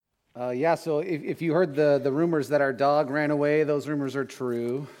So if you heard the rumors that our dog ran away, those rumors are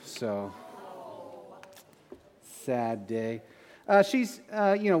true. So, sad day.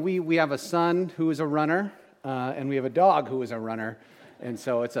 We have a son who is a runner, and we have a dog who is a runner. And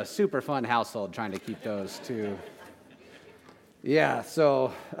so it's a super fun household trying to keep those two. Yeah,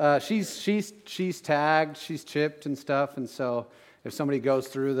 so she's tagged, she's chipped and stuff. And so if somebody goes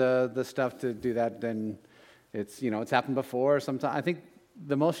through the stuff to do that, then it's happened before. Sometimes I think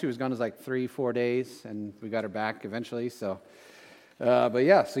the most she was gone is like 3-4 days, and we got her back eventually. So,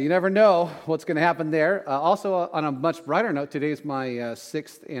 so you never know what's going to happen there. Also, on a much brighter note, today is my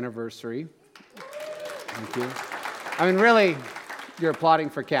 6th anniversary. Thank you. I mean, really, you're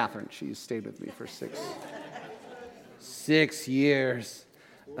applauding for Catherine. She's stayed with me for 6 years.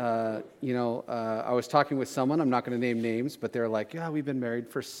 I was talking with someone, I'm not going to name names, but they're like, yeah, we've been married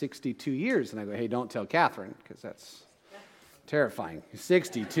for 62 years. And I go, hey, don't tell Catherine, because that's terrifying.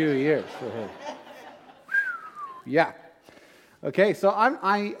 62 years for her. Yeah. Okay, so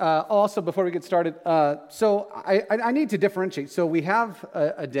I also, before we get started, I need to differentiate. So we have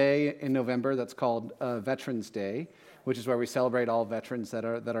a day in November that's called Veterans Day, which is where we celebrate all veterans that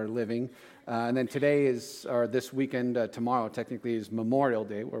are living. And then today or this weekend, tomorrow technically is Memorial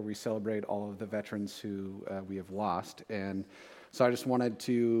Day, where we celebrate all of the veterans who we have lost. And so I just wanted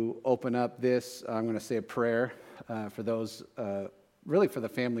to open up this. I'm going to say a prayer for those, really for the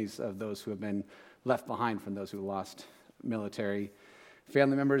families of those who have been left behind from those who lost military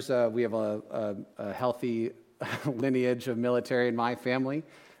family members. We have a healthy lineage of military in my family,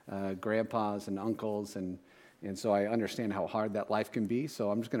 grandpas and uncles, and so I understand how hard that life can be.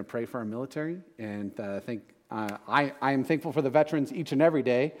 So I'm just going to pray for our military, and I am thankful for the veterans each and every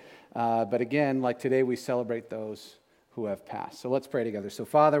day. But again, like today, we celebrate those who have passed. So let's pray together. So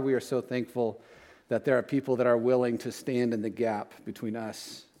Father, we are so thankful that there are people that are willing to stand in the gap between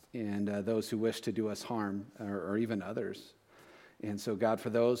us and those who wish to do us harm, or even others. And so, God, for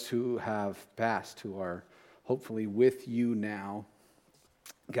those who have passed, who are hopefully with you now,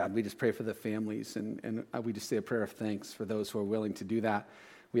 God, we just pray for the families, and we just say a prayer of thanks for those who are willing to do that.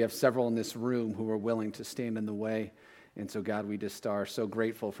 We have several in this room who are willing to stand in the way. And so, God, we just are so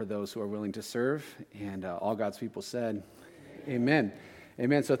grateful for those who are willing to serve. And all God's people said, amen.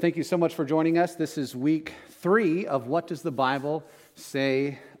 Amen. So thank you so much for joining us. This is week 3 of What Does the Bible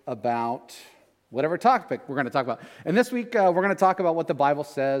Say About whatever topic we're going to talk about. And this week, we're going to talk about what the Bible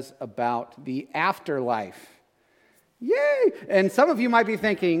says about the afterlife. Yay! And some of you might be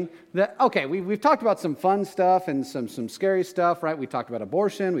thinking that, okay, we've talked about some fun stuff and some scary stuff, right? We talked about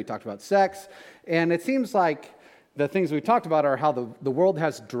abortion, we talked about sex, and it seems like the things we've talked about are how the world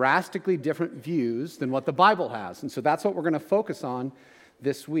has drastically different views than what the Bible has. And so that's what we're going to focus on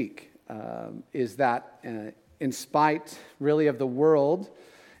this week, is that in spite, really, of the world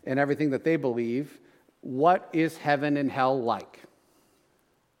and everything that they believe, what is heaven and hell like?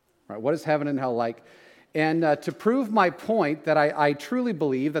 Right? What is heaven and hell like? And to prove my point that I truly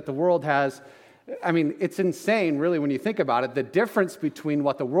believe that the world has, it's insane, really, when you think about it, the difference between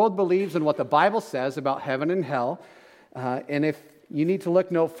what the world believes and what the Bible says about heaven and hell. And if you need to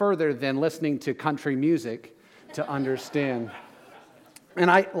look no further than listening to country music to understand. And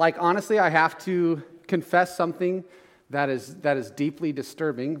honestly, I have to confess something that is deeply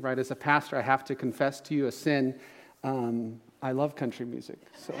disturbing, right? As a pastor, I have to confess to you a sin. I love country music.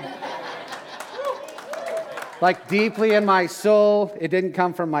 So, deeply in my soul, it didn't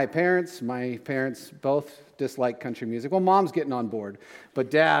come from my parents. My parents both dislike country music. Well, Mom's getting on board, but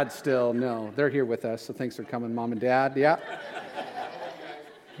Dad still, no. They're here with us, so thanks for coming, Mom and Dad. Yeah.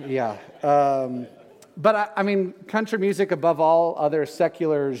 Yeah. But country music, above all other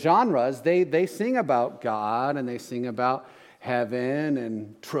secular genres, they sing about God, and they sing about heaven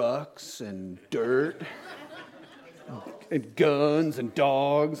and trucks and dirt and guns and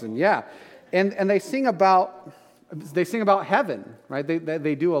dogs, and yeah. And they sing about heaven, right?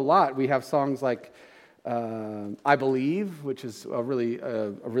 They do a lot. We have songs like I Believe, which is a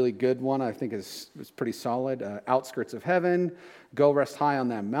really good one. I think is pretty solid. Outskirts of Heaven, Go Rest High on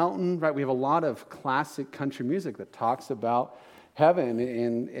That Mountain, right? We have a lot of classic country music that talks about heaven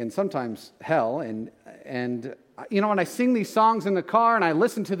and sometimes hell. And when I sing these songs in the car and I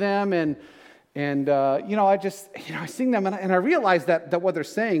listen to them and I sing them and I realize that what they're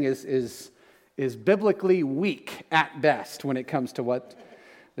saying is biblically weak at best when it comes to what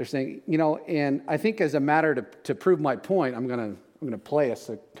they're saying. And I think as a matter to prove my point, I'm gonna play us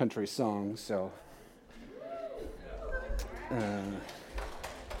a country song. So,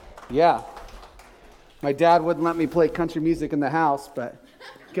 yeah, my dad wouldn't let me play country music in the house, but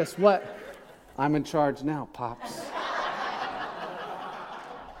guess what? I'm in charge now, Pops.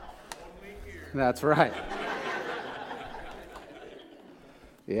 That's right.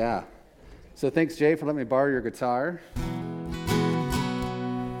 Yeah. So thanks, Jay, for letting me borrow your guitar.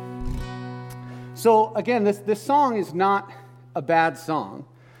 So again, this song is not a bad song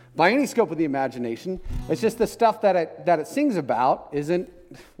by any scope of the imagination. It's just the stuff that it sings about isn't,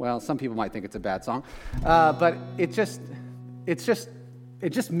 well, some people might think it's a bad song, but it just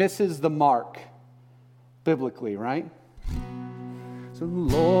misses the mark biblically, right? So,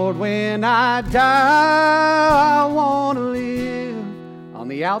 Lord, when I die, I want to live on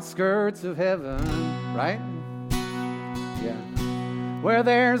the outskirts of heaven, right? Yeah. Where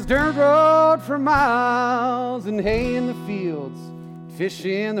there's dirt road for miles and hay in the fields, fish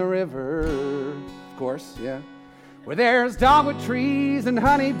in the river, of course, yeah. Where there's dogwood trees and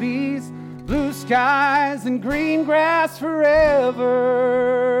honeybees, blue skies and green grass forever.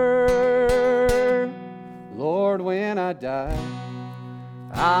 Lord, when I die,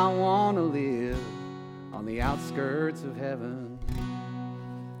 I want to live on the outskirts of heaven.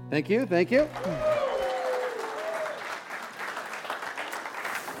 Thank you, thank you.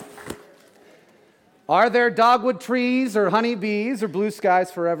 Are there dogwood trees or honeybees or blue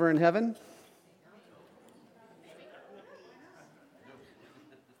skies forever in heaven?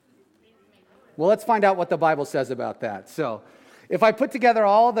 Well, let's find out what the Bible says about that. So, if I put together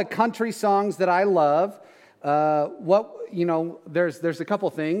all the country songs that I love, there's a couple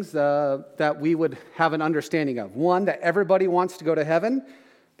things that we would have an understanding of. One, that everybody wants to go to heaven,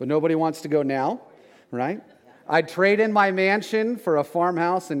 but nobody wants to go now, right? I'd trade in my mansion for a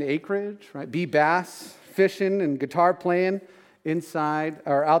farmhouse and acreage, right? Be bass fishing and guitar playing inside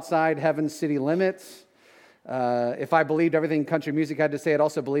or outside heaven's city limits. If I believed everything country music had to say, I'd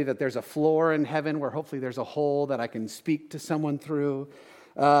also believe that there's a floor in heaven where hopefully there's a hole that I can speak to someone through.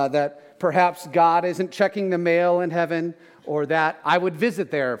 That perhaps God isn't checking the mail in heaven, or that I would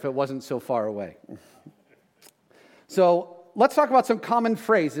visit there if it wasn't so far away. So let's talk about some common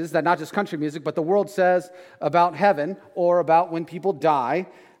phrases that not just country music, but the world says about heaven or about when people die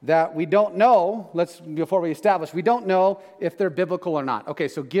that we don't know, before we establish, we don't know if they're biblical or not. Okay,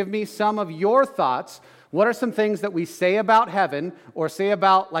 so give me some of your thoughts. What are some things that we say about heaven or say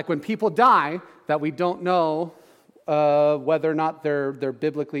about, like when people die, that we don't know whether or not they're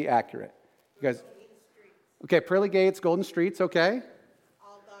biblically accurate? You guys? Okay, pearly gates, golden streets, okay.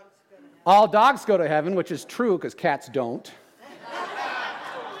 All dogs go to heaven, which is true because cats don't.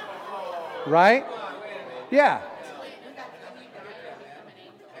 Right? Yeah.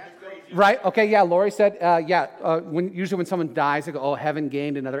 Right, okay, yeah, Lori said, usually when someone dies, they go, oh, heaven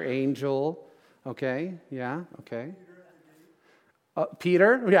gained another angel. Okay, yeah, okay.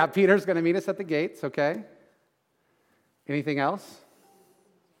 Peter's going to meet us at the gates, okay. Anything else?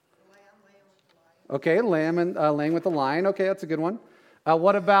 Okay, laying with the lion. Okay, that's a good one.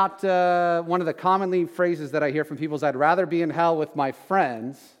 What about one of the commonly phrases that I hear from people is, I'd rather be in hell with my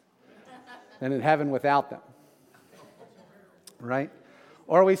friends than in heaven without them. Right?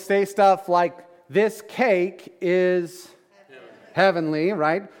 Or we say stuff like, this cake is heavenly,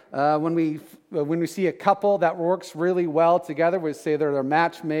 right? When we see a couple that works really well together, we say they're a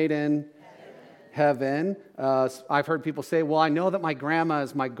match made in heaven. I've heard people say, well, I know that my grandma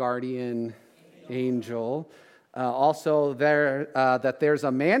is my guardian angel. Also, that there's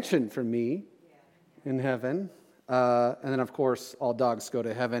a mansion for me in heaven. And then, of course, all dogs go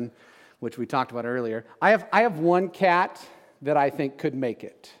to heaven, which we talked about earlier. I have one cat that I think could make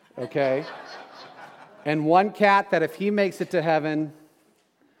it, okay? And one cat that if he makes it to heaven,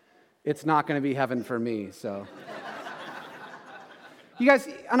 it's not going to be heaven for me, so. You guys,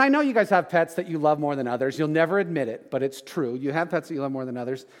 and I know you guys have pets that you love more than others. You'll never admit it, but it's true. You have pets that you love more than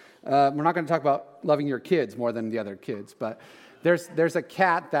others. We're not going to talk about loving your kids more than the other kids, but there's a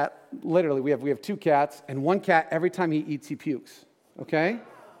cat that literally, we have two cats, and one cat, every time he eats, he pukes, okay?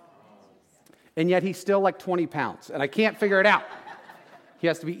 And yet he's still like 20 pounds, and I can't figure it out. He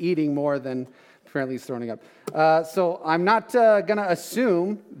has to be eating more than apparently he's throwing up. So I'm not going to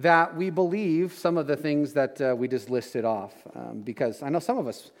assume that we believe some of the things that we just listed off, because I know some of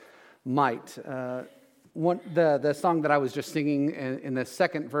us might. The song that I was just singing in the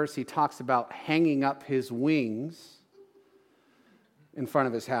second verse, he talks about hanging up his wings in front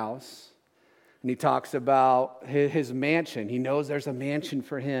of his house. And he talks about his mansion. He knows there's a mansion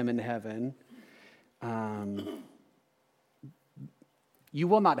for him in heaven. You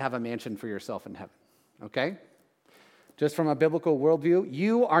will not have a mansion for yourself in heaven, okay? Just from a biblical worldview,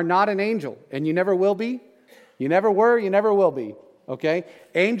 you are not an angel, and you never will be. You never were, you never will be, okay?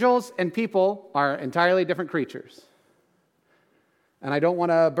 Angels and people are entirely different creatures. And I don't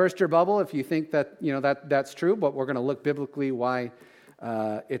want to burst your bubble if you think that, that's true, but we're going to look biblically why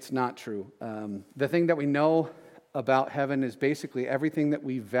it's not true. The thing that we know about heaven is basically everything that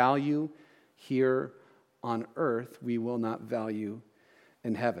we value here on earth, we will not value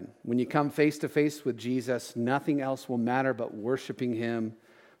in heaven. When you come face to face with Jesus, nothing else will matter but worshiping him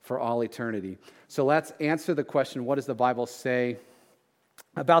for all eternity. So let's answer the question, what does the Bible say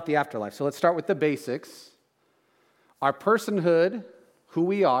about the afterlife? So let's start with the basics. Our personhood, who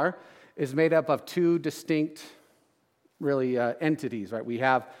we are, is made up of two distinct, entities, right? We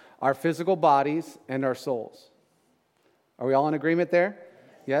have our physical bodies and our souls. Are we all in agreement there?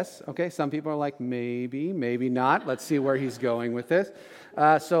 Yes? Okay, some people are like, maybe, maybe not. Let's see where he's going with this.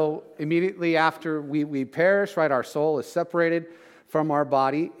 So immediately after we perish, right, our soul is separated from our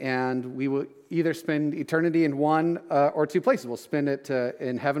body, and we will either spend eternity in one or two places. We'll spend it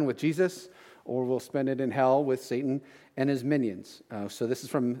in heaven with Jesus, or we'll spend it in hell with Satan and his minions. So this is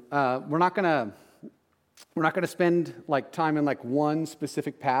from, we're not going to spend time in one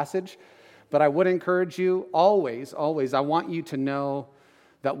specific passage, but I would encourage you always, I want you to know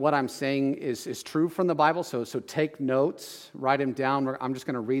that what I'm saying is true from the Bible. So take notes, write them down. I'm just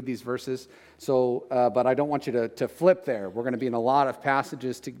going to read these verses. So, but I don't want you to flip there. We're going to be in a lot of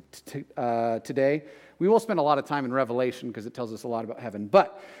passages today. We will spend a lot of time in Revelation because it tells us a lot about heaven.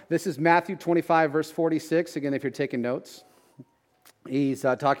 But this is Matthew 25, verse 46. Again, if you're taking notes, he's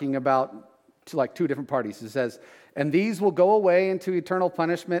talking about two different parties. It says, "And these will go away into eternal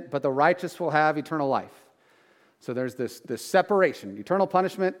punishment, but the righteous will have eternal life." So there's this separation, eternal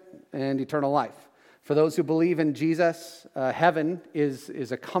punishment and eternal life. For those who believe in Jesus, heaven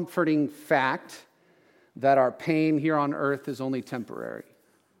is a comforting fact that our pain here on earth is only temporary.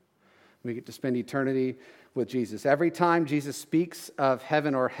 We get to spend eternity with Jesus. Every time Jesus speaks of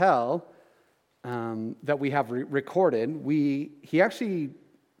heaven or hell that we have recorded, he actually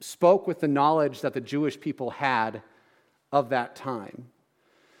spoke with the knowledge that the Jewish people had of that time.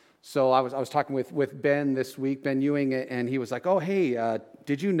 So I was talking with Ben this week, Ben Ewing, and he was like, "Oh, hey,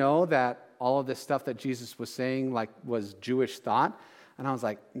 did you know that all of this stuff that Jesus was saying was Jewish thought?" And I was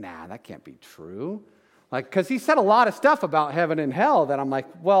like, "Nah, that can't be true." Because he said a lot of stuff about heaven and hell that I'm like,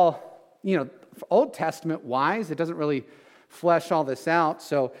 well, Old Testament wise, it doesn't really flesh all this out.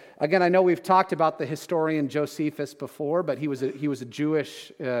 So again, I know we've talked about the historian Josephus before, but he was a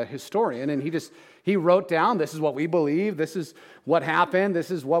Jewish historian, and he wrote down, this is what we believe, this is what happened,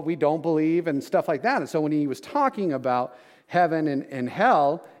 this is what we don't believe, and stuff like that. And so when he was talking about heaven and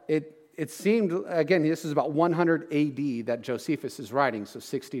hell, it seemed, again, this is about 100 AD that Josephus is writing, so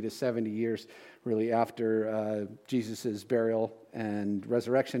 60 to 70 years really after Jesus' burial and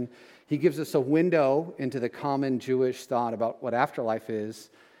resurrection. He gives us a window into the common Jewish thought about what afterlife is,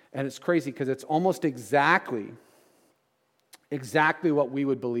 and it's crazy because it's almost exactly what we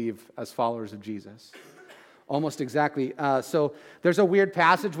would believe as followers of Jesus. Almost exactly. So there's a weird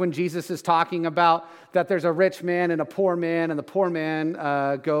passage when Jesus is talking about that there's a rich man and a poor man, and the poor man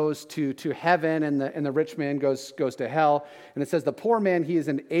goes to heaven, and the rich man goes to hell. And it says the poor man, he is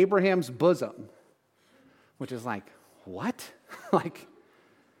in Abraham's bosom, which is like, what?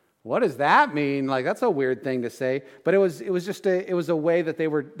 What does that mean? That's a weird thing to say. But it was a way that they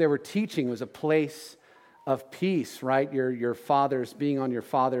were teaching. It was a place of peace, right? Your father's being on your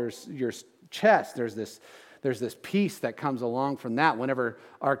chest. There's this peace that comes along from that. Whenever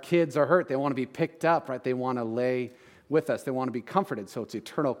our kids are hurt, they want to be picked up, right? They want to lay with us. They want to be comforted. So it's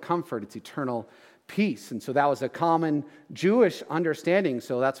eternal comfort. It's eternal peace. And so that was a common Jewish understanding.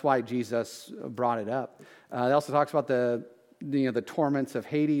 So that's why Jesus brought it up. It also talks about the torments of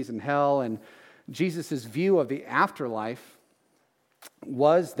Hades and hell. And Jesus' view of the afterlife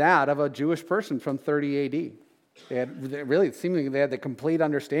was that of a Jewish person from 30 AD. They had the complete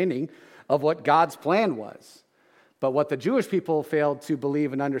understanding of what God's plan was. But what the Jewish people failed to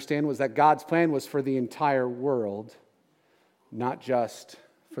believe and understand was that God's plan was for the entire world, not just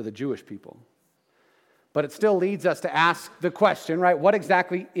for the Jewish people. But it still leads us to ask the question, right? What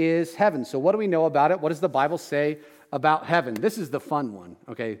exactly is heaven? So what do we know about it? What does the Bible say about heaven? This is the fun one,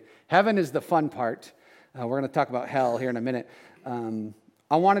 okay? Heaven is the fun part. We're going to talk about hell here in a minute.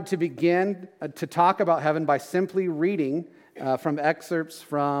 I wanted to begin to talk about heaven by simply reading from excerpts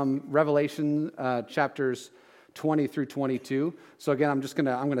from Revelation chapters 20 through 22. So again, I'm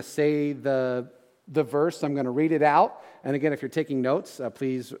going to say the verse. I'm going to read it out. And again, if you're taking notes,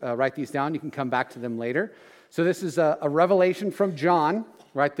 please write these down. You can come back to them later. So this is a revelation from John,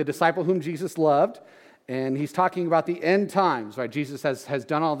 right? The disciple whom Jesus loved. And he's talking about the end times, right? Jesus has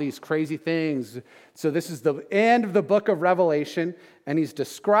done all these crazy things. So this is the end of the book of Revelation. And he's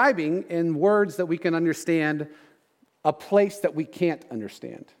describing in words that we can understand a place that we can't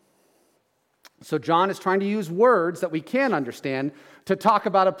understand. So John is trying to use words that we can understand to talk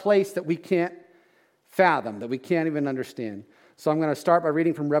about a place that we can't fathom, that we can't even understand. So I'm going to start by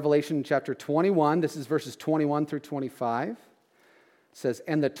reading from Revelation chapter 21. This is verses 21 through 25. It says,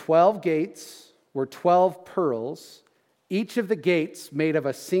 "And the 12 gates were 12 pearls, each of the gates made of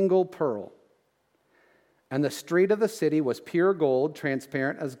a single pearl. And the street of the city was pure gold,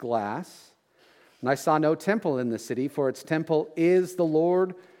 transparent as glass. And I saw no temple in the city, for its temple is the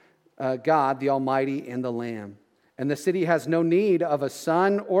Lord God, the Almighty, and the Lamb. And the city has no need of a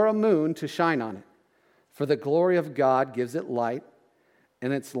sun or a moon to shine on it, for the glory of God gives it light,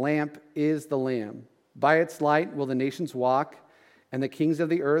 and its lamp is the Lamb. By its light will the nations walk, and the kings of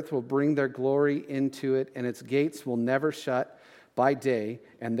the earth will bring their glory into it, and its gates will never shut by day,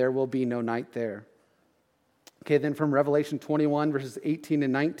 and there will be no night there." Okay, then from Revelation 21, verses 18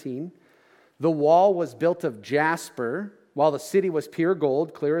 and 19, "The wall was built of jasper, while the city was pure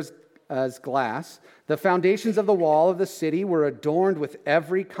gold, clear as glass. The foundations of the wall of the city were adorned with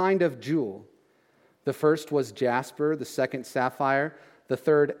every kind of jewel. The first was jasper, the second sapphire, the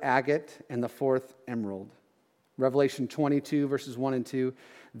third agate, and the fourth emerald." Revelation 22, verses 1 and 2,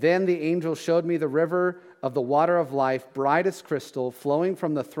 "Then the angel showed me the river of the water of life, bright as crystal, flowing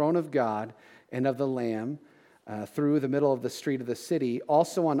from the throne of God and of the Lamb, through the middle of the street of the city.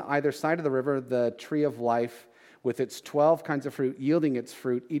 Also on either side of the river, the tree of life, with its 12 kinds of fruit, yielding its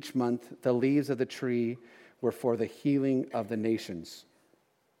fruit each month. The leaves of the tree were for the healing of the nations."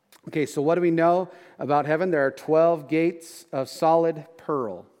 Okay, so what do we know about heaven? There are 12 gates of solid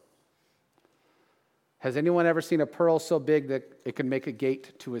pearl. Has anyone ever seen a pearl so big that it can make a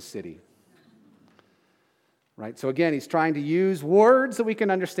gate to a city? Right? So again, he's trying to use words that we can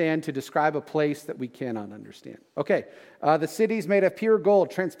understand to describe a place that we cannot understand. Okay, the city's made of pure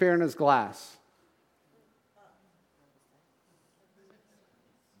gold, transparent as glass.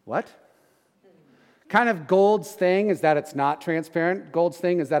 What? Kind of gold's thing is that it's not transparent. Gold's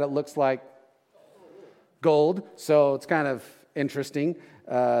thing is that it looks like gold. So it's kind of interesting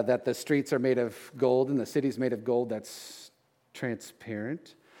that the streets are made of gold and the city's made of gold that's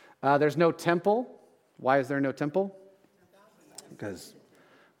transparent. There's no temple. Why is there no temple? Because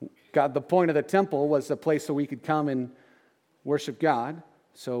God, the point of the temple was a place so we could come and worship God.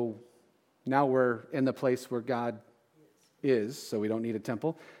 So now we're in the place where God is, so we don't need a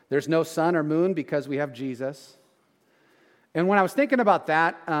temple. There's no sun or moon because we have Jesus. And when I was thinking about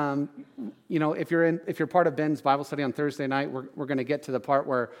that, if you're part of Ben's Bible study on Thursday night, we're going to get to the part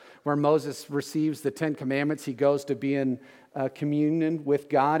where Moses receives the 10 Commandments. He goes to be in communion with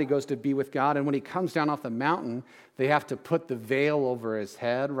God. He goes to be with God. And when he comes down off the mountain, they have to put the veil over his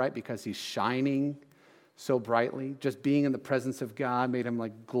head, right? Because he's shining so brightly. Just being in the presence of God made him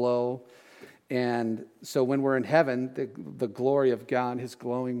like glow. And so when we're in heaven, the glory of God, his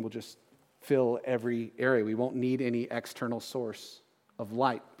glowing will just fill every area. We won't need any external source of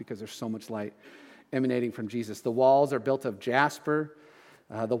light because there's so much light emanating from Jesus. The walls are built of jasper.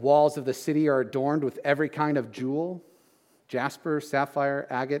 The walls of the city are adorned with every kind of jewel: jasper, sapphire,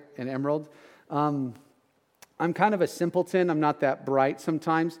 agate, and emerald. I'm kind of a simpleton. I'm not that bright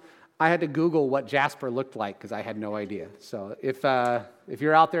sometimes. I had to Google what jasper looked like because I had no idea. So if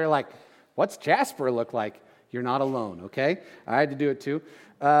you're out there like, what's jasper look like? You're not alone, okay? I had to do it too.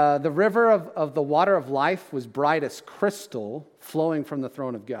 The river of the water of life was bright as crystal, flowing from the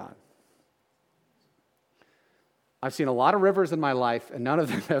throne of God. I've seen a lot of rivers in my life, and none of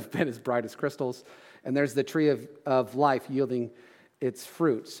them have been as bright as crystals. And there's the tree of life yielding its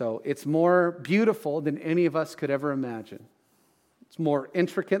fruit. So it's more beautiful than any of us could ever imagine. It's more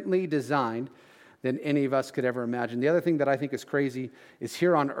intricately designed than any of us could ever imagine. The other thing that I think is crazy is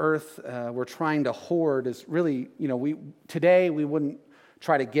here on earth, we're trying to hoard is really, today we wouldn't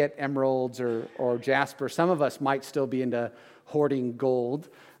try to get emeralds or jasper. Some of us might still be into hoarding gold.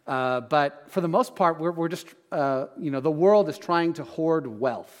 But for the most part, we're just, the world is trying to hoard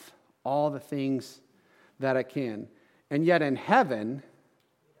wealth, all the things that it can. And yet in heaven,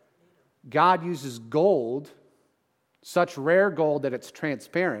 God uses gold, such rare gold that it's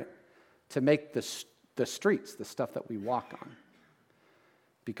transparent, to make the streets, the stuff that we walk on,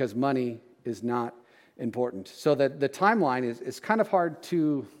 because money is not important. So the timeline is kind of hard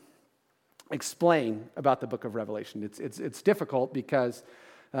to explain about the book of Revelation. It's difficult because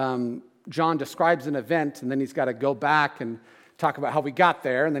John describes an event, and then he's got to go back and talk about how we got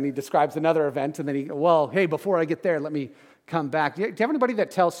there, and then he describes another event, and then hey, before I get there, let me come back. Do you have anybody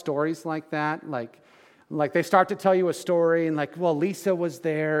that tells stories like that? Like they start to tell you a story and Lisa was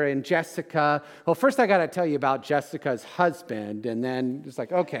there and Jessica. Well, first I got to tell you about Jessica's husband. And then it's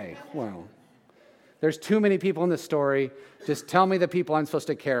like, okay, well, There's too many people in this story. Just tell me the people I'm supposed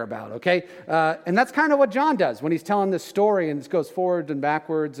to care about, okay? And that's kind of what John does when he's telling this story, and it goes forward and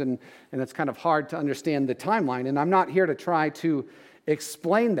backwards, and it's kind of hard to understand the timeline. And I'm not here to try to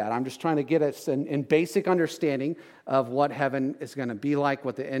explain that. I'm just trying to get us in basic understanding of what heaven is going to be like,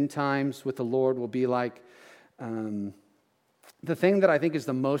 what the end times with the Lord will be like. The thing that I think is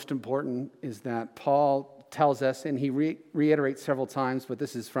the most important is that Paul tells us, and he reiterates several times, but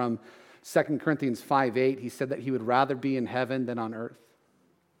this is from 2 Corinthians 5:8, he said that he would rather be in heaven than on earth.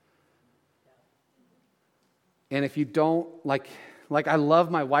 And if you don't, like I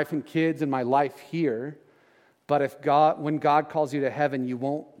love my wife and kids and my life here, but when God calls you to heaven, you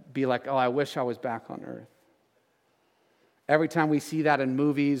won't be like, oh, I wish I was back on earth. Every time we see that in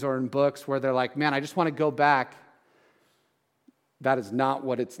movies or in books where they're like, man, I just want to go back, that is not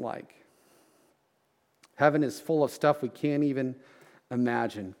what it's like. Heaven is full of stuff we can't even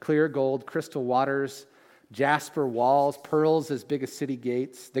imagine. Clear gold, crystal waters, jasper walls, pearls as big as city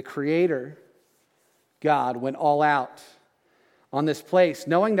gates. The Creator, God, went all out on this place,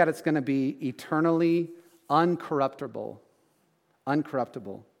 knowing that it's going to be eternally uncorruptible, and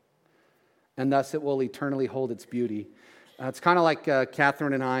thus it will eternally hold its beauty. It's kind of like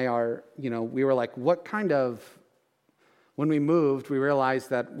Catherine and I are, we were like, what kind of, when we moved, we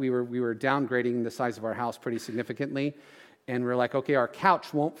realized that we were downgrading the size of our house pretty significantly. And we're like, okay, our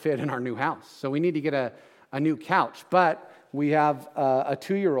couch won't fit in our new house. So we need to get a new couch. But we have a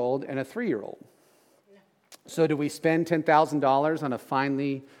 2-year-old and a 3-year-old. So do we spend $10,000 on a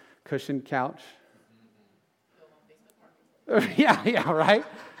finely cushioned couch? Yeah, right?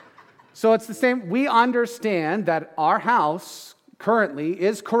 So it's the same. We understand that our house currently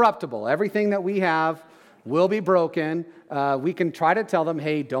is corruptible. Everything that we have will be broken. We can try to tell them,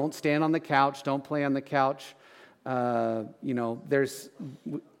 hey, don't stand on the couch, don't play on the couch. Whatever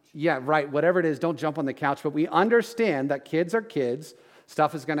it is, don't jump on the couch. But we understand that kids are kids,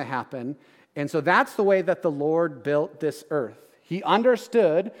 stuff is going to happen. And so that's the way that the Lord built this earth. He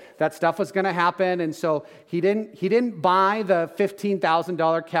understood that stuff was going to happen, and so he didn't buy the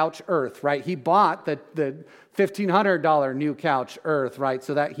 $15,000 couch earth, right? He bought the $1,500 new couch earth, right?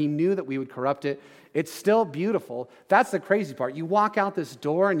 So that he knew that we would corrupt it. It's still beautiful. That's the crazy part. You walk out this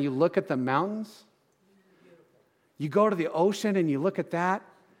door and you look at the mountains. You go to the ocean and you look at that,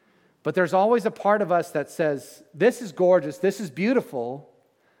 but there's always a part of us that says, this is gorgeous, this is beautiful,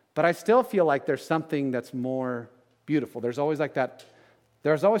 but I still feel like there's something that's more beautiful. There's always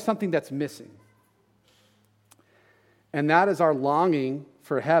something that's missing. And that is our longing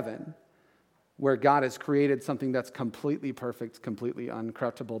for heaven, where God has created something that's completely perfect, completely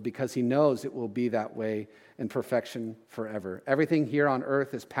uncorruptible, because he knows it will be that way in perfection forever. Everything here on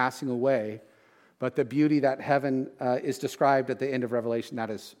earth is passing away, but the beauty that heaven is described at the end of Revelation, that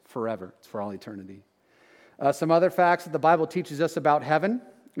is forever. It's for all eternity. Some other facts that the Bible teaches us about heaven,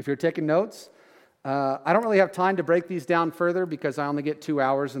 if you're taking notes. I don't really have time to break these down further because I only get 2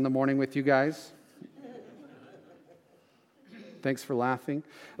 hours in the morning with you guys. Thanks for laughing.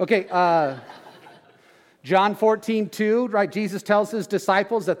 Okay, John 14:2, right? Jesus tells his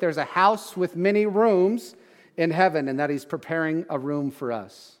disciples that there's a house with many rooms in heaven and that he's preparing a room for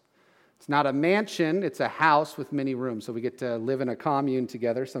us. It's not a mansion, it's a house with many rooms. So we get to live in a commune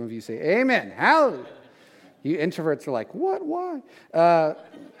together. Some of you say, amen, hallelujah. You introverts are like, what, why?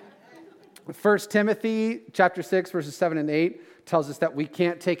 1 Timothy chapter 6, verses 7 and 8 tells us that we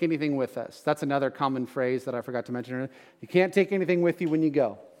can't take anything with us. That's another common phrase that I forgot to mention earlier. You can't take anything with you when you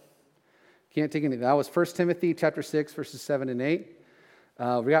go. Can't take anything. That was 1 Timothy chapter 6, verses 7 and 8.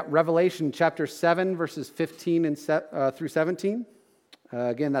 We got Revelation chapter 7, verses 15 through 17.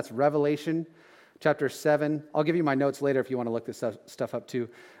 Again, that's Revelation chapter 7. I'll give you my notes later if you want to look this stuff up too.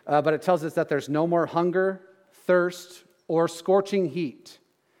 But it tells us that there's no more hunger, thirst, or scorching heat.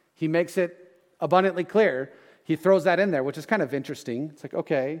 He makes it abundantly clear. He throws that in there, which is kind of interesting. It's like,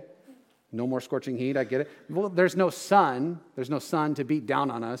 okay, no more scorching heat, I get it. Well, there's no sun. There's no sun to beat down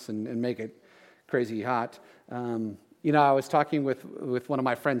on us and make it crazy hot. I was talking with one of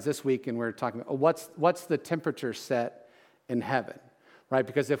my friends this week, and we were talking about what's the temperature set in heaven? Right,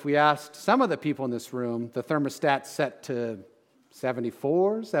 because if we asked some of the people in this room, the thermostat's set to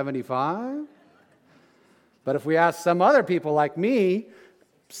 74, 75. But if we ask some other people like me,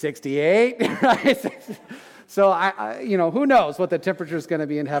 68, right? So who knows what the temperature is going to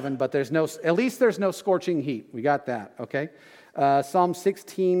be in heaven? But at least there's no scorching heat. We got that, okay? Psalm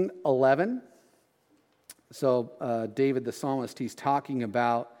 16:11. So David the psalmist, he's talking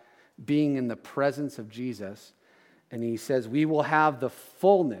about being in the presence of Jesus. And he says, we will have the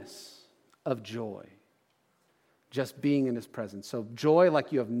fullness of joy. just being in his presence. So joy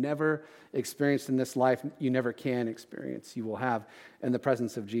like you have never experienced in this life, you never can experience, you will have in the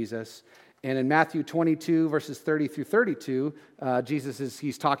presence of Jesus. And in Matthew 22, verses 30 through 32,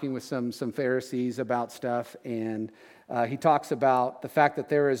 he's talking with some Pharisees about stuff, and he talks about the fact that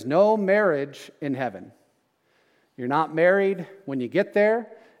there is no marriage in heaven. You're not married when you get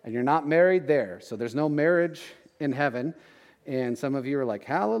there, and you're not married there. So there's no marriage in heaven. And some of you are like,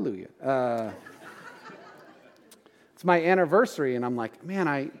 hallelujah. It's my anniversary, and I'm like,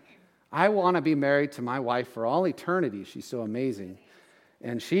 man, I want to be married to my wife for all eternity. She's so amazing.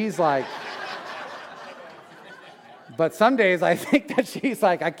 And she's like, but some days I think that she's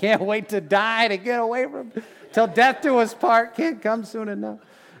like, I can't wait to die to get away from, till death do us part, can't come soon enough.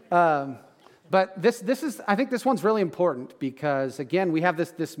 But this is, I think this one's really important because, again, we have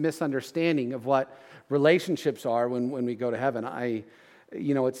this misunderstanding of what relationships are when we go to heaven.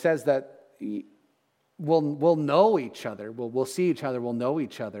 It says that we'll know each other, we'll see each other, we'll know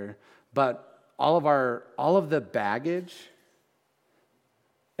each other, but all of the baggage.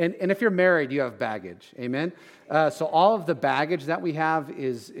 And if you're married, you have baggage, amen? So all of the baggage that we have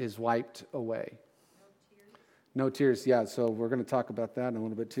is wiped away. No tears, yeah, so we're going to talk about that in a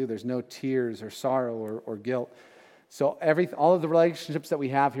little bit too. There's no tears or sorrow or guilt. So all of the relationships that we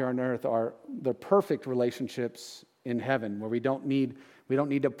have here on earth are the perfect relationships in heaven, where we don't need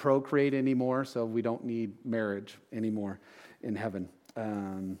to procreate anymore, so we don't need marriage anymore in heaven.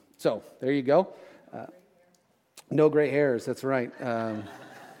 So there you go. No gray hairs, that's right.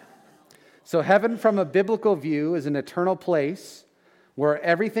 So heaven from a biblical view is an eternal place where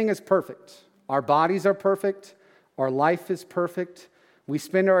everything is perfect. Our bodies are perfect. Our life is perfect. We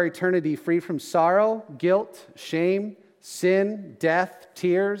spend our eternity free from sorrow, guilt, shame, sin, death,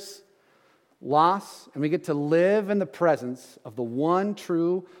 tears, loss, and we get to live in the presence of the one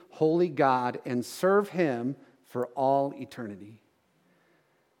true holy God and serve him for all eternity.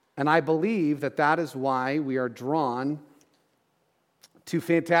 And I believe that is why we are drawn to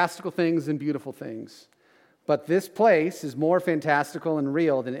fantastical things and beautiful things. But this place is more fantastical and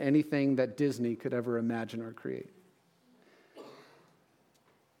real than anything that Disney could ever imagine or create.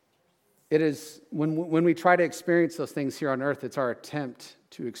 It is, when we try to experience those things here on earth, it's our attempt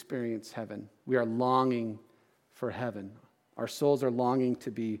to experience heaven. We are longing for heaven. Our souls are longing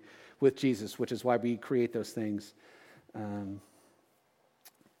to be with Jesus, which is why we create those things. On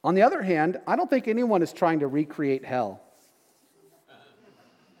the other hand, I don't think anyone is trying to recreate hell.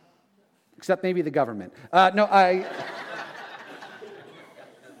 Except maybe the government. I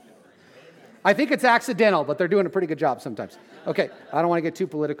think it's accidental, but they're doing a pretty good job sometimes. Okay, I don't want to get too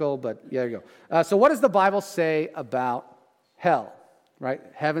political, but yeah, there you go. So what does the Bible say about hell, right?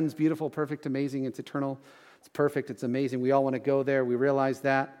 Heaven's beautiful, perfect, amazing. It's eternal. It's perfect. It's amazing. We all want to go there. We realize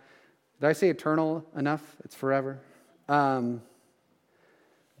that. Did I say eternal enough? It's forever.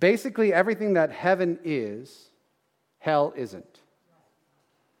 Basically, everything that heaven is, hell isn't.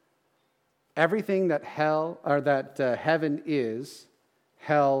 Everything that heaven is,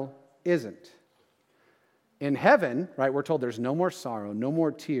 hell isn't. In heaven, right, we're told there's no more sorrow, no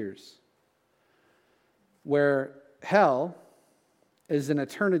more tears. Where hell is an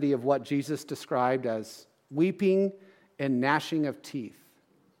eternity of what Jesus described as weeping and gnashing of teeth.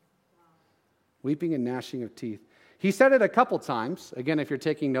 Weeping and gnashing of teeth. He said it a couple times. Again, if you're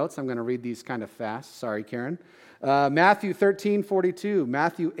taking notes, I'm going to read these kind of fast. Sorry, Karen. Matthew 13:42,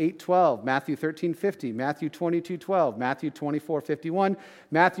 Matthew 8:12, Matthew 13:50, Matthew 22:12, Matthew 24:51,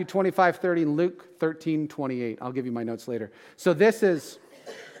 Matthew 25:30, and Luke 13:28. I'll give you my notes later. So this is,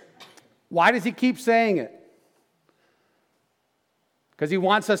 why does he keep saying it? Because he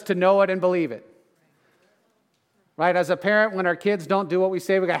wants us to know it and believe it. Right? As a parent, when our kids don't do what we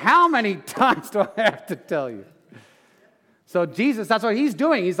say, we go, how many times do I have to tell you? So Jesus, that's what he's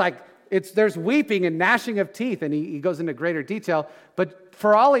doing. He's like, there's weeping and gnashing of teeth, and he goes into greater detail, but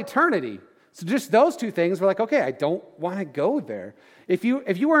for all eternity. So just those two things, we're like, okay, I don't want to go there. If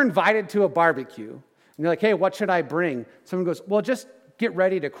you were invited to a barbecue, and you're like, hey, what should I bring? Someone goes, well, just get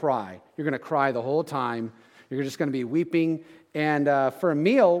ready to cry. You're going to cry the whole time. You're just going to be weeping, and for a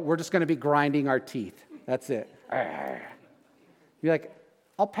meal, we're just going to be grinding our teeth. That's it. You're like,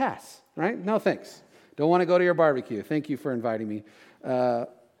 I'll pass, right? No, thanks. Don't want to go to your barbecue. Thank you for inviting me.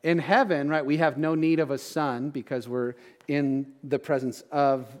 In heaven, right, we have no need of a son because we're in the presence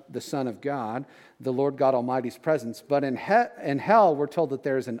of the Son of God, the Lord God Almighty's presence. But in hell, we're told that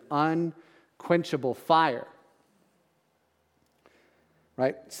there's an unquenchable fire.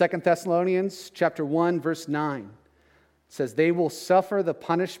 Right? 2 Thessalonians chapter 1, verse 9 says, they will suffer the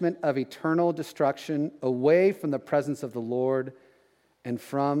punishment of eternal destruction away from the presence of the Lord and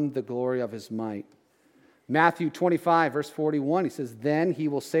from the glory of his might. Matthew 25, verse 41, he says, "Then he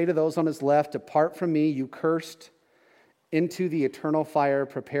will say to those on his left, 'Depart from me, you cursed, into the eternal fire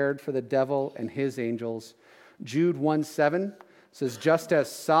prepared for the devil and his angels.'" Jude 1:7 says, "Just as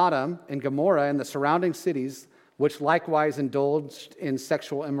Sodom and Gomorrah and the surrounding cities, which likewise indulged in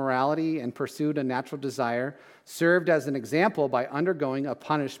sexual immorality and pursued a natural desire, served as an example by undergoing a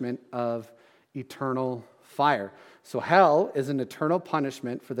punishment of eternal fire." So hell is an eternal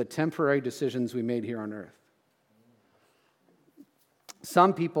punishment for the temporary decisions we made here on earth.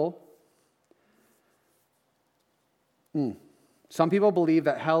 Some people believe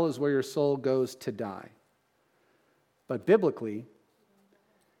that hell is where your soul goes to die. But biblically,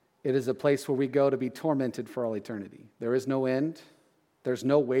 it is a place where we go to be tormented for all eternity. There is no end. There's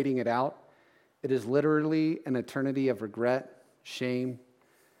no waiting it out. It is literally an eternity of regret, shame,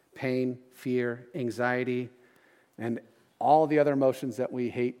 pain, fear, anxiety, and all the other emotions that we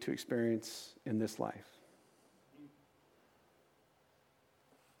hate to experience in this life.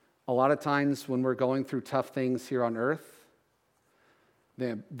 A lot of times when we're going through tough things here on earth,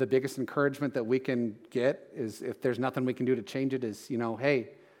 the biggest encouragement that we can get is, if there's nothing we can do to change it, is,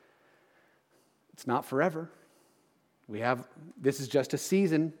 hey, it's not forever. This is just a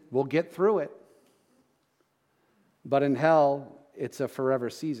season. We'll get through it. But in hell, it's a forever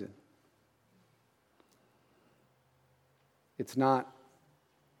season. It's not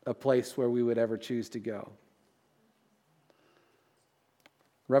a place where we would ever choose to go.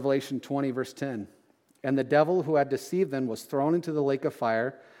 Revelation 20, verse 10. "And the devil who had deceived them was thrown into the lake of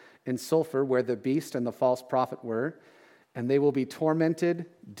fire and sulfur, where the beast and the false prophet were, and they will be tormented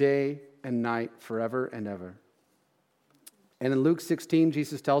day and night forever and ever." And in Luke 16,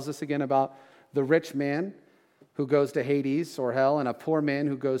 Jesus tells us again about the rich man who goes to Hades or hell, and a poor man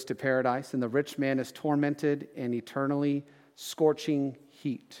who goes to paradise. And the rich man is tormented in eternally scorching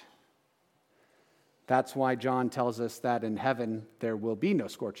heat. That's why John tells us that in heaven there will be no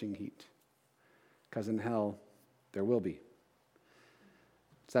scorching heat, because in hell there will be.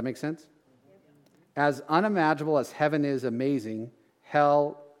 Does that make sense? As unimaginable as heaven is amazing,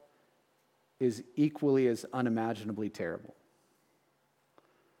 hell is equally as unimaginably terrible.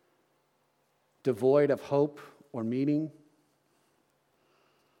 Devoid of hope or meaning,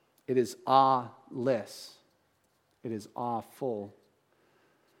 it is aweless. It is awful,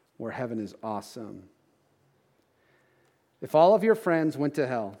 where heaven is awesome. If all of your friends went to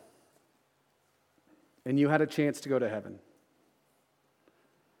hell and you had a chance to go to heaven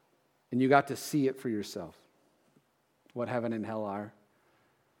and you got to see it for yourself, what heaven and hell are,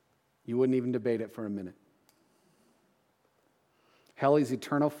 you wouldn't even debate it for a minute. Hell is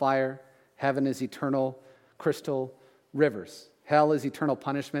eternal fire. Heaven is eternal crystal rivers. Hell is eternal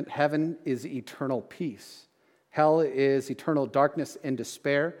punishment. Heaven is eternal peace. Hell is eternal darkness and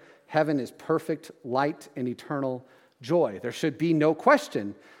despair. Heaven is perfect light and eternal joy. There should be no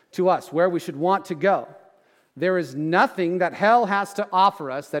question to us where we should want to go. There is nothing that hell has to offer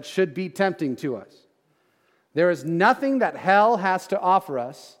us that should be tempting to us. There is nothing that hell has to offer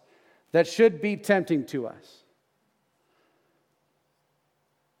us that should be tempting to us,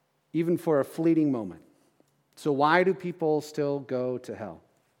 even for a fleeting moment. So why do people still go to hell?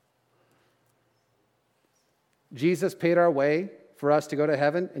 Jesus paid our way for us to go to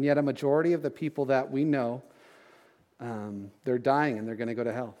heaven, and yet a majority of the people that we know, they're dying and they're going to go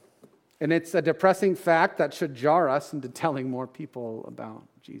to hell. And it's a depressing fact that should jar us into telling more people about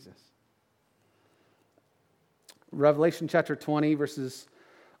Jesus. Revelation chapter 20, verses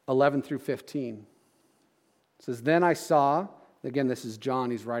 11 through 15. It says, "Then I saw," again, this is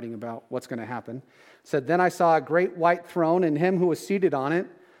John, he's writing about what's going to happen. It said, "Then I saw a great white throne, and him who was seated on it.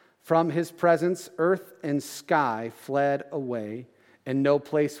 From his presence, earth and sky fled away, and no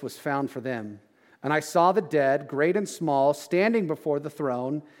place was found for them. And I saw the dead, great and small, standing before the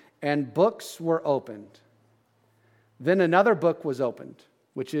throne, and books were opened. Then another book was opened,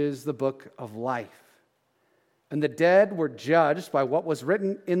 which is the book of life. And the dead were judged by what was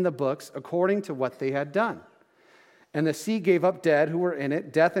written in the books according to what they had done. And the sea gave up dead who were in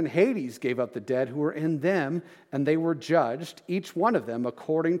it. Death and Hades gave up the dead who were in them, and they were judged, each one of them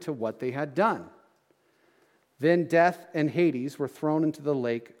according to what they had done. Then death and Hades were thrown into the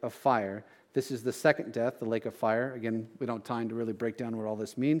lake of fire. This is the second death, the lake of fire. Again, we don't have time to really break down what all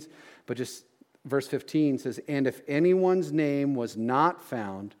this means, but just verse 15 says, "And if anyone's name was not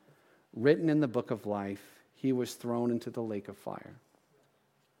found written in the book of life, he was thrown into the lake of fire."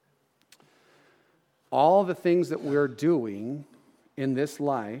 All the things that we're doing in this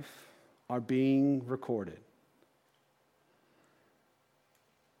life are being recorded.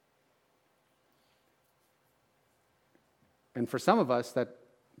 And for some of us,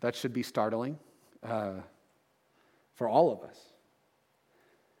 that should be startling. for all of us.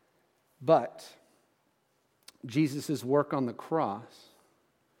 But Jesus' work on the cross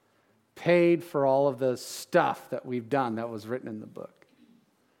paid for all of the stuff that we've done that was written in the book.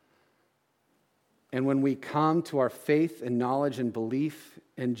 And when we come to our faith and knowledge and belief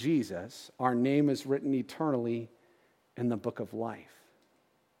in Jesus, our name is written eternally in the book of life.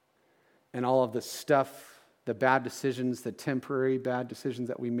 And all of the stuff, the bad decisions, the temporary bad decisions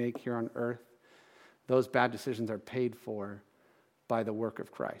that we make here on earth, those bad decisions are paid for by the work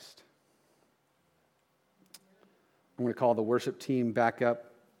of Christ. I'm going to call the worship team back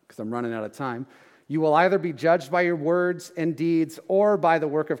up because I'm running out of time. You will either be judged by your words and deeds or by the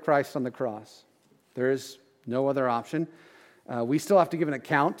work of Christ on the cross. There is no other option. We still have to give an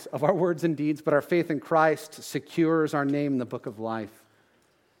account of our words and deeds, but our faith in Christ secures our name in the book of life.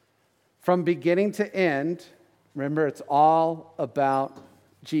 From beginning to end, remember, it's all about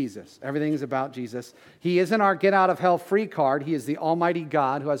Jesus. Everything's about Jesus. He isn't our get out of hell free card. He is the Almighty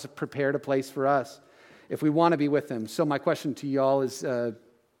God who has prepared a place for us if we want to be with him. So my question to y'all is, do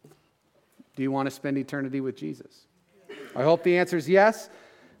you want to spend eternity with Jesus? I hope the answer is yes.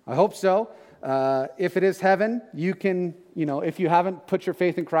 I hope so. If it is heaven, you can, if you haven't put your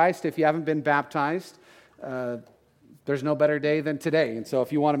faith in Christ, if you haven't been baptized, there's no better day than today. And so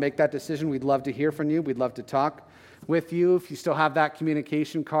if you want to make that decision, we'd love to hear from you. We'd love to talk with you. If you still have that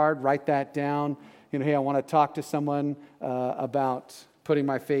communication card, write that down. Hey, I want to talk to someone about putting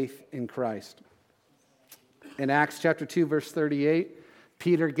my faith in Christ. In Acts chapter 2, verse 38,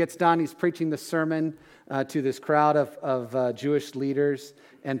 Peter gets done. He's preaching the sermon to this crowd of Jewish leaders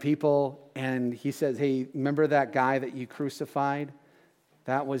and people, and he says, hey, remember that guy that you crucified?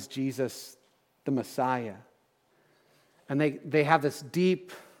 That was Jesus, the Messiah. And they have this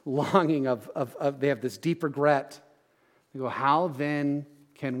deep longing they have this deep regret. They go, how then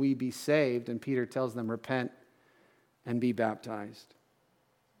can we be saved? And Peter tells them, repent and be baptized.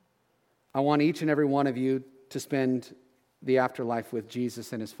 I want each and every one of you to spend the afterlife with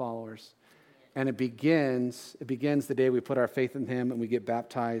Jesus and his followers. And it begins the day we put our faith in him and we get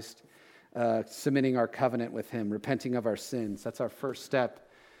baptized, submitting our covenant with him, repenting of our sins. That's our first step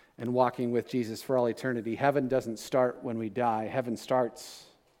in walking with Jesus for all eternity. Heaven doesn't start when we die. Heaven starts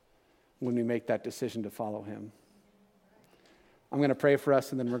when we make that decision to follow him. I'm going to pray for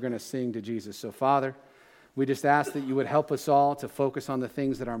us and then we're going to sing to Jesus. So Father, we just ask that you would help us all to focus on the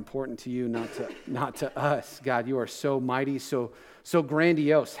things that are important to you, not to us. God, you are so mighty, so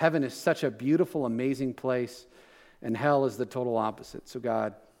grandiose. Heaven is such a beautiful, amazing place, and hell is the total opposite. So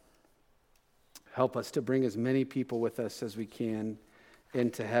God, help us to bring as many people with us as we can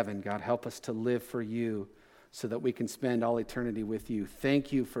into heaven. God, help us to live for you so that we can spend all eternity with you.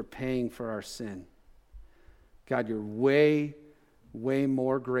 Thank you for paying for our sin. God, you're way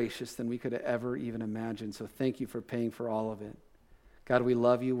more gracious than we could have ever even imagined. So thank you for paying for all of it. God, we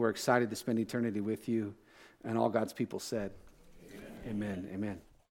love you. We're excited to spend eternity with you. And all God's people said, amen. Amen. Amen.